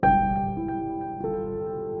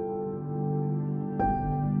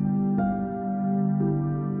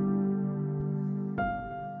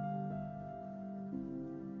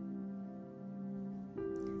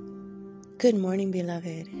Good morning,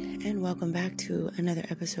 beloved, and welcome back to another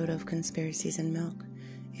episode of Conspiracies and Milk.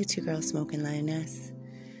 It's your girl, Smoking Lioness.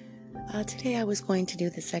 Today I was going to do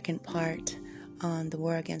the second part on the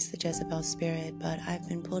war against the Jezebel spirit, but I've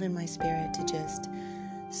been pulled in my spirit to just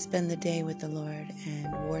spend the day with the Lord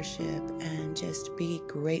and worship and just be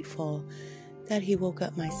grateful that He woke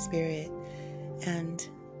up my spirit, and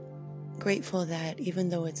grateful that even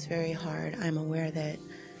though it's very hard, I'm aware that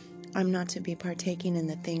I'm not to be partaking in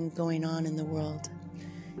the things going on in the world,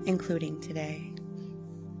 including today.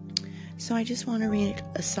 So I just want to read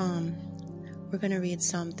a psalm. We're going to read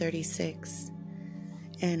Psalm 36.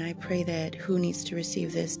 And I pray that who needs to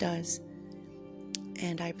receive this does.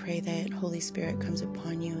 And I pray that Holy Spirit comes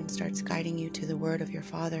upon you and starts guiding you to the word of your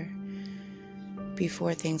Father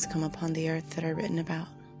before things come upon the earth that are written about.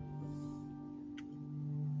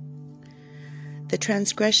 The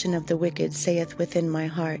transgression of the wicked saith within my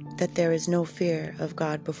heart that there is no fear of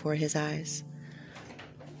God before his eyes.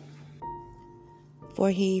 For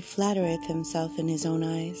he flattereth himself in his own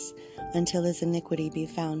eyes, until his iniquity be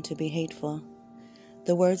found to be hateful.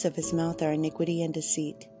 The words of his mouth are iniquity and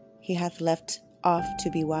deceit. He hath left off to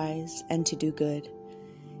be wise and to do good.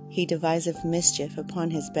 He deviseth mischief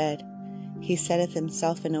upon his bed. He setteth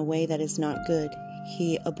himself in a way that is not good.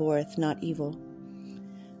 He abhorreth not evil.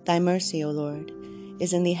 Thy mercy, O Lord,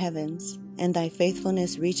 is in the heavens, and thy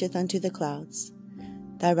faithfulness reacheth unto the clouds.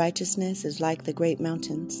 Thy righteousness is like the great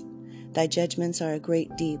mountains. Thy judgments are a great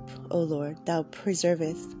deep, O Lord. Thou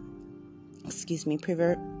preservest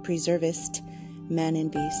man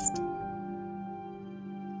and beast.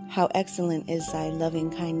 How excellent is thy loving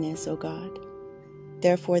kindness, O God.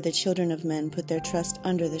 Therefore the children of men put their trust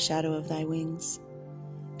under the shadow of thy wings.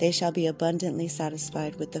 They shall be abundantly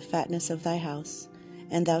satisfied with the fatness of thy house,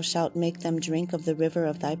 and thou shalt make them drink of the river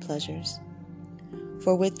of thy pleasures.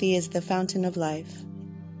 For with thee is the fountain of life.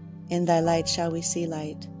 In thy light shall we see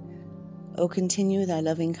light. O continue thy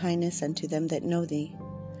loving kindness unto them that know thee,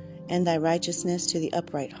 and thy righteousness to the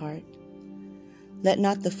upright heart. Let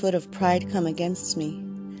not the foot of pride come against me,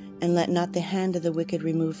 and let not the hand of the wicked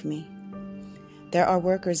remove me. There are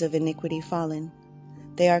workers of iniquity fallen.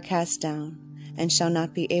 They are cast down, and shall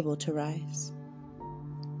not be able to rise.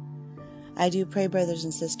 I do pray, brothers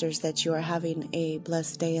and sisters, that you are having a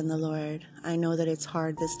blessed day in the Lord. I know that it's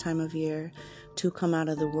hard this time of year to come out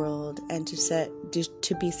of the world and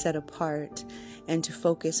to be set apart and to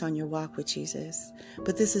focus on your walk with Jesus.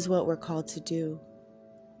 But this is what we're called to do.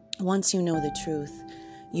 Once you know the truth,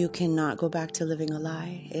 you cannot go back to living a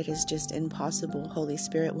lie. It is just impossible. Holy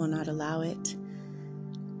Spirit will not allow it.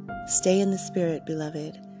 Stay in the Spirit,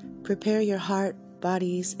 beloved. Prepare your heart,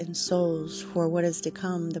 bodies, and souls for what is to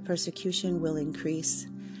come. The persecution will increase.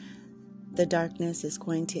 The darkness is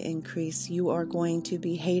going to increase. You are going to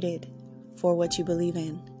be hated for what you believe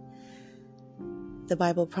in. The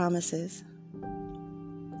Bible promises.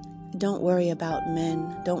 Don't worry about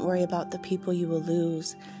men. Don't worry about the people you will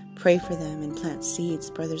lose. Pray for them and plant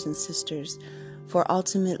seeds, brothers and sisters. For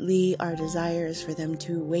ultimately, our desire is for them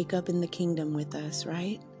to wake up in the kingdom with us,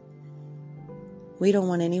 right? We don't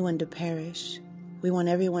want anyone to perish. We want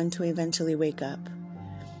everyone to eventually wake up.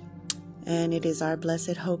 And it is our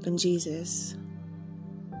blessed hope in Jesus,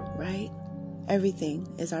 right? Everything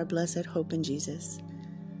is our blessed hope in Jesus.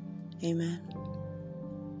 Amen.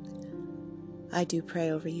 I do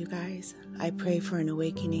pray over you guys. I pray for an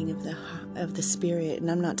awakening of the Spirit.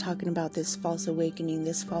 And I'm not talking about this false awakening,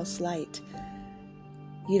 this false light.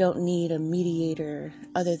 You don't need a mediator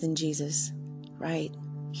other than Jesus, right?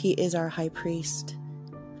 He is our high priest.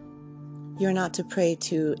 You're not to pray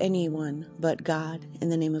to anyone but God in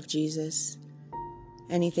the name of Jesus.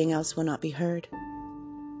 Anything else will not be heard.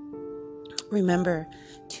 Remember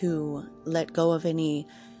to let go of any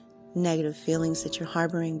negative feelings that you're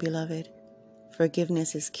harboring, beloved.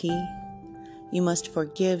 Forgiveness is key. You must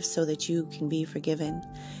forgive so that you can be forgiven.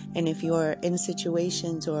 And if you're in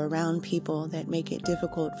situations or around people that make it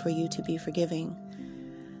difficult for you to be forgiving,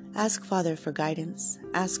 ask Father for guidance.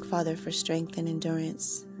 Ask Father for strength and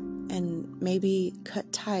endurance. And maybe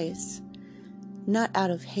cut ties, not out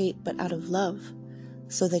of hate, but out of love,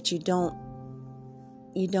 so that you don't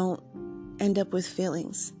end up with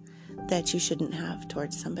feelings that you shouldn't have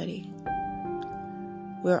towards somebody.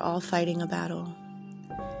 We're all fighting a battle,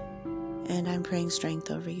 and I'm praying strength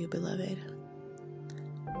over you, beloved.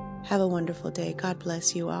 Have a wonderful day. God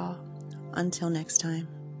bless you all. Until next time.